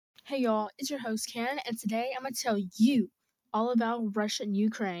Hey y'all, it's your host Karen, and today I'm going to tell you all about Russia and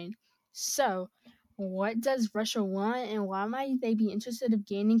Ukraine. So, what does Russia want, and why might they be interested in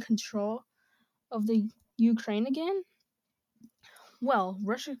gaining control of the Ukraine again? Well,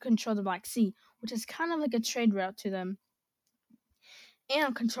 Russia controls the Black Sea, which is kind of like a trade route to them,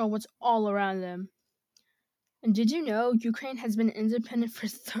 and control what's all around them. And did you know Ukraine has been independent for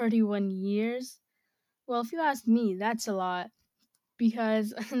 31 years? Well, if you ask me, that's a lot.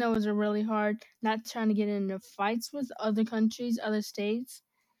 Because I know it's really hard not trying to get into fights with other countries, other states,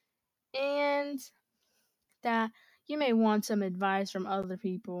 and that you may want some advice from other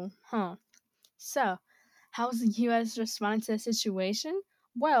people, huh? So, how's the U.S. responding to the situation?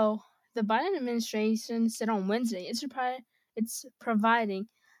 Well, the Biden administration said on Wednesday it's providing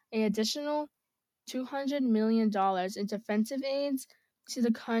an additional $200 million in defensive aids to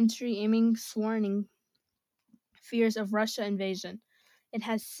the country, aiming thwarting fears of Russia invasion. It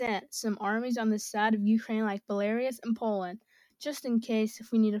has sent some armies on the side of Ukraine like Belarus and Poland, just in case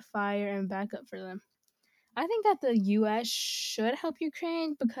if we need a fire and backup for them. I think that the US should help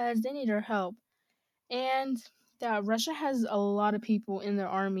Ukraine because they need our help. And that Russia has a lot of people in their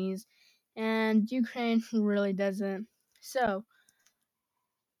armies and Ukraine really doesn't. So,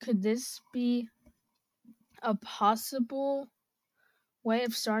 could this be a possible way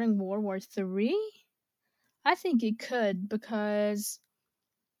of starting World War III? I think it could because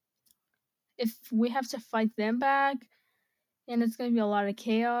if we have to fight them back, and it's going to be a lot of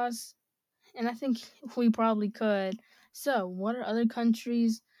chaos, and I think we probably could. So, what are other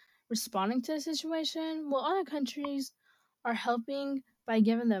countries responding to the situation? Well, other countries are helping by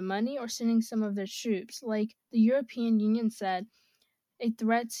giving them money or sending some of their troops. Like the European Union said, a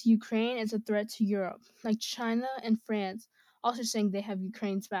threat to Ukraine is a threat to Europe. Like China and France also saying they have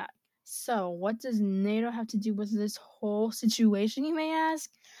Ukraine's back. So, what does NATO have to do with this whole situation, you may ask?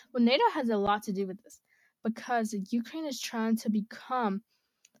 Well, NATO has a lot to do with this because Ukraine is trying to become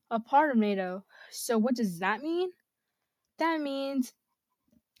a part of NATO. So, what does that mean? That means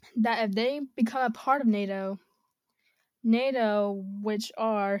that if they become a part of NATO, which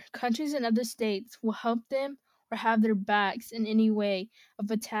are countries and other states, will help them or have their backs in any way of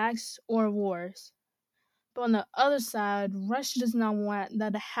attacks or wars. But on the other side, Russia does not want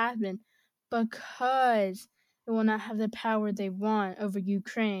that to happen because it will not have the power they want over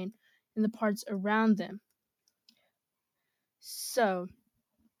Ukraine and the parts around them. So,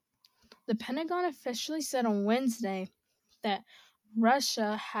 the Pentagon officially said on Wednesday that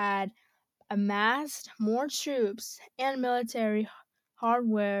Russia had amassed more troops and military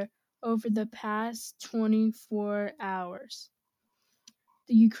hardware over the past 24 hours.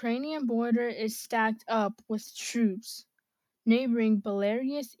 The Ukrainian border is stacked up with troops, neighboring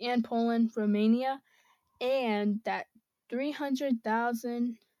Belarus and Poland, Romania, and that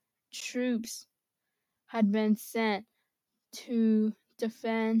 300,000 troops had been sent to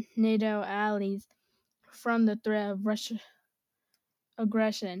defend NATO allies from the threat of Russian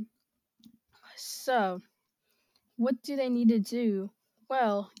aggression. So, what do they need to do?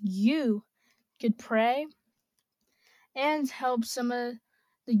 Well, you could pray and help some of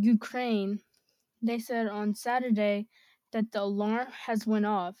the Ukraine. They said on Saturday that the alarm has went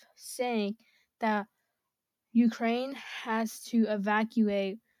off, saying that Ukraine has to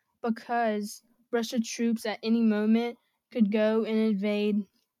evacuate because Russian troops at any moment could go and invade,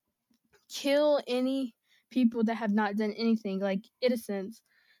 kill any people that have not done anything, like innocents.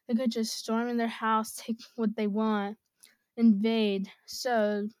 They could just storm in their house, take what they want, invade.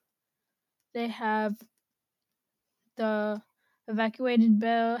 So they have the evacuated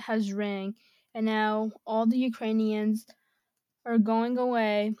bell has rang, and now all the Ukrainians are going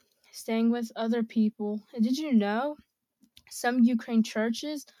away, staying with other people. And did you know some Ukraine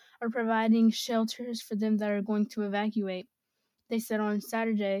churches are providing shelters for them that are going to evacuate? They said on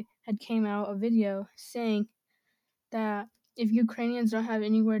Saturday had came out a video saying that if Ukrainians don't have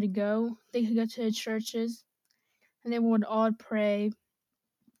anywhere to go, they could go to the churches and they would all pray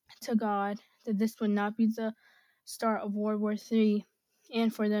to God that this would not be the start of World War III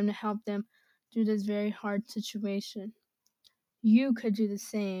and for them to help them through this very hard situation. You could do the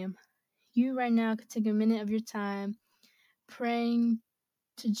same. You right now could take a minute of your time praying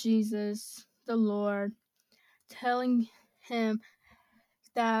to Jesus, the Lord, telling him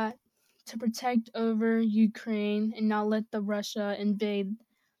that to protect over Ukraine and not let the Russia invade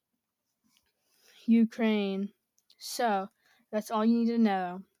Ukraine. So, that's all you need to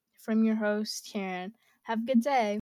know. From your host, Karen. Have a good day.